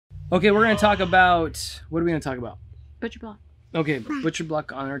Okay, we're gonna talk about, what are we gonna talk about? Butcher block. Okay, butcher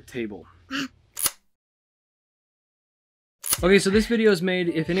block on our table. Okay, so this video is made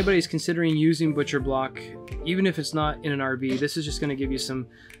if anybody's considering using butcher block, even if it's not in an RV. This is just going to give you some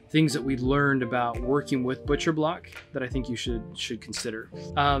things that we learned about working with butcher block that I think you should consider.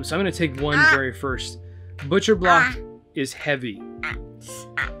 So I'm going to take one very first. Butcher block is heavy,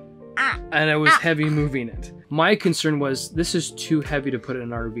 and I was heavy moving it. My concern was this is too heavy to put in an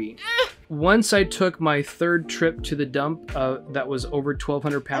RV. Once I took my third trip to the dump that was over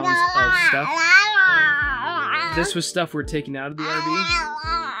 1,200 pounds of stuff. This was stuff we're taking out of the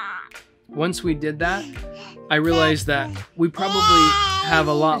RV. Once we did that, I realized that we probably have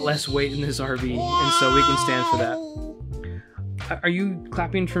a lot less weight in this RV, and so we can stand for that. Are you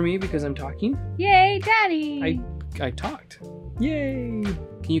clapping for me because I'm talking? Yay, Daddy! I talked. Yay!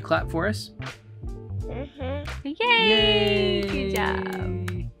 Can you clap for us? Yay! Yay! Good job.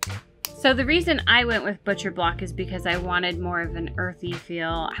 So the reason I went with butcher block is because I wanted more of an earthy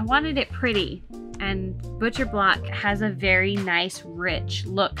feel. I wanted it pretty, and butcher block has a very nice, rich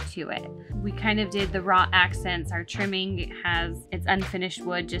look to it. We kind of did the raw accents. Our trimming has its unfinished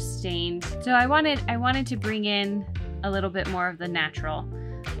wood just stained. So I wanted to bring in a little bit more of the natural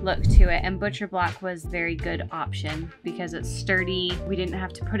look to it, and butcher block was a very good option because it's sturdy. We didn't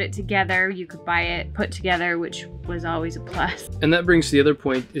have to put it together. You could buy it put together, which was always a plus. And that brings to the other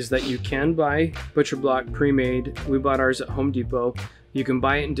point, is that you can buy butcher block pre-made. We bought ours at Home Depot. You can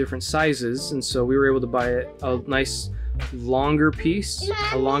buy it in different sizes, and so we were able to buy it a nice longer piece,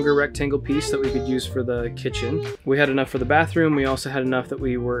 a longer rectangle piece that we could use for the kitchen. We had enough for the bathroom. We also had enough that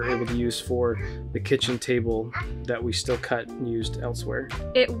we were able to use for the kitchen table that we still cut and used elsewhere.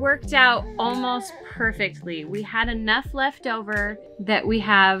 It worked out almost perfectly. We had enough left over that we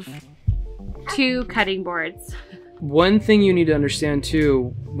have 2 cutting boards. One thing you need to understand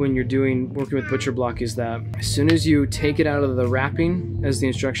too when you're working with butcher block is that as soon as you take it out of the wrapping, as the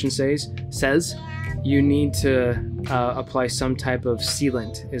instruction says, you need to apply some type of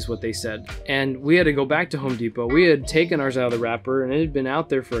sealant, is what they said. And we had to go back to Home Depot. We had taken ours out of the wrapper and it had been out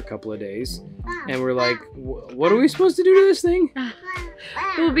there for a couple of days. And we're like, what are we supposed to do to this thing?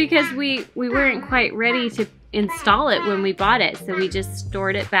 Well, because we weren't quite ready to install it when we bought it, so we just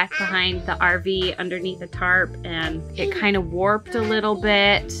stored it back behind the RV underneath a tarp, and it kind of warped a little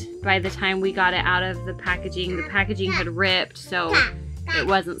bit. By the time we got it out of the packaging had ripped, so it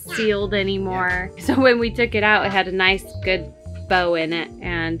wasn't sealed anymore. So when we took it out, it had a nice good bow in it,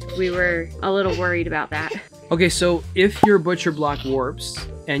 and we were a little worried about that. Okay, so if your butcher block warps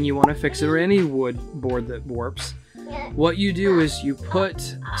and you want to fix it, or any wood board that warps, what you do is you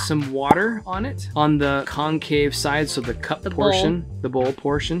put some water on it on the concave side, so the cup portion, the bowl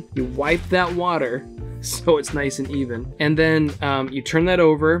portion. You wipe that water so it's nice and even. And then you turn that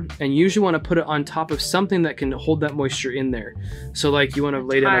over, and you usually want to put it on top of something that can hold that moisture in there. So like you want to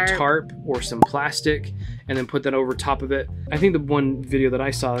lay down a tarp or some plastic and then put that over top of it. I think the one video that I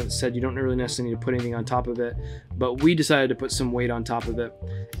saw said you don't really necessarily need to put anything on top of it, but we decided to put some weight on top of it.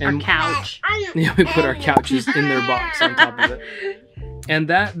 And our couch. Yeah, we put our couches in their box on top of it. And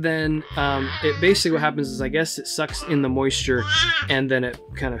that then, it basically what happens is, I guess it sucks in the moisture and then it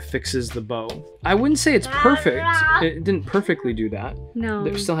kind of fixes the bow. I wouldn't say it's perfect. It didn't perfectly do that. No.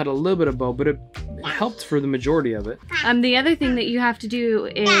 It still had a little bit of bow, but it helped for the majority of it. The other thing that you have to do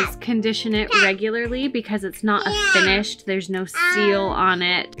is condition it regularly because it's not a finished. There's no seal on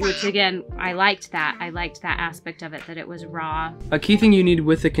it, which again, I liked that. I liked that aspect of it, that it was raw. A key thing you need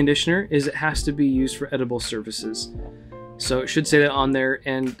with the conditioner is it has to be used for edible surfaces. So it should say that on there,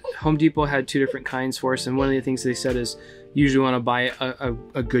 and Home Depot had 2 different kinds for us, and one of the things they said is you usually want to buy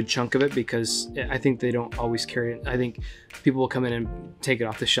a good chunk of it, because I think they don't always carry it. I think people will come in and take it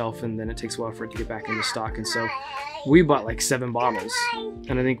off the shelf, and then it takes a while for it to get back into stock. And so we bought like 7 bottles,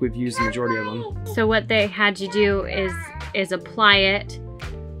 and I think we've used the majority of them. So what they had you do is apply it,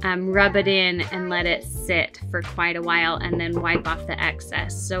 rub it in, and let it sit for quite a while, and then wipe off the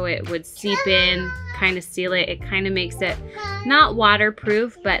excess so it would seep in, kind of seal it. It kind of makes it not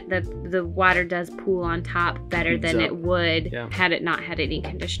waterproof, but the water does pool on top better than it would had it not had any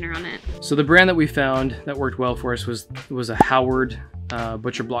conditioner on it. So the brand that we found that worked well for us was a Howard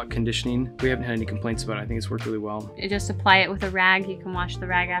butcher block conditioning. We haven't had any complaints about it. I think it's worked really well. You just apply it with a rag. You can wash the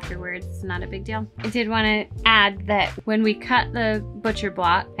rag afterwards. It's not a big deal. I did want to add that when we cut the butcher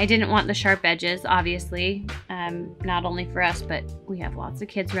block, I didn't want the sharp edges, obviously, not only for us, but we have lots of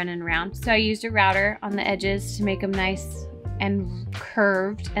kids running around. So I used a router on the edges to make them nice and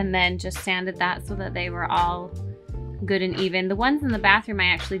curved, and then just sanded that so that they were all good and even. The ones in the bathroom, I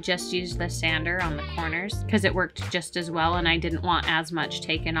actually just used the sander on the corners because it worked just as well and I didn't want as much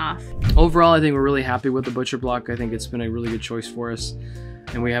taken off. Overall, I think we're really happy with the Butcher Block. I think it's been a really good choice for us,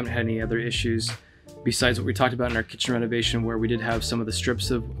 and we haven't had any other issues besides what we talked about in our kitchen renovation, where we did have some of the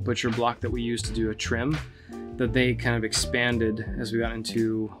strips of Butcher Block that we used to do a trim, that they kind of expanded as we got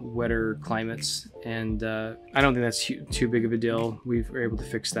into wetter climates, and I don't think that's too big of a deal. We were able to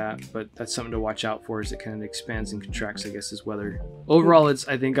fix that, but that's something to watch out for as it kind of expands and contracts, I guess, as weather. Overall, it's,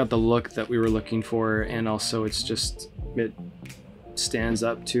 I think, got the look that we were looking for, and also it stands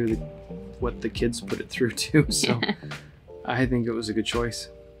up to what the kids put it through too, so I think it was a good choice.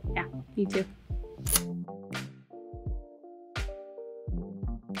 Yeah, me too.